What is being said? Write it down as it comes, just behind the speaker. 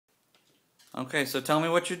Okay, so tell me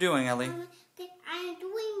what you're doing, Ellie. I'm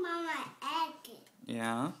doing Mama egg.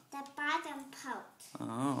 Yeah. The bottom part.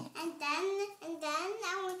 Oh. And then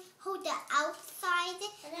I will hold the outside,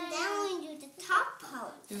 and then we do the top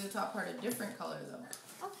part. Do the top part a different color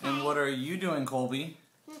though. Okay. And what are you doing, Colby?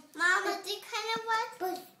 Mama, they kind of what?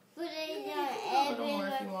 But A little more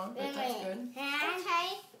if you want, but that's good. Okay.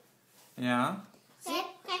 Yeah.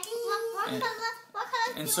 What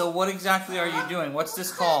color? And so what exactly are you doing? What's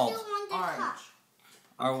this called? Orange.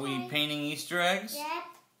 Are we painting Easter eggs? Yep.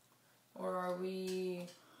 Or are we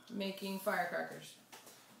making firecrackers?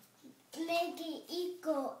 Making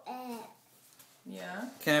eco egg. Yeah.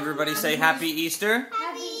 Can everybody say Happy Easter?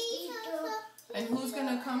 Happy Easter. And who's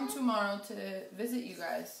gonna come tomorrow to visit you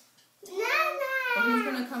guys? Nana. Or who's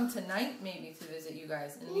gonna come tonight maybe to visit you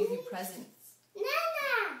guys and leave you presents?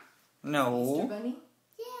 Nana. Easter No. Bunny?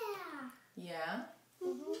 Yeah. Yeah?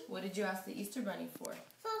 What did you ask the Easter Bunny for?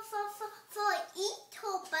 For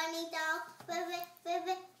Easter bunny doll with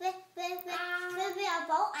a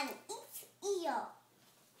bow and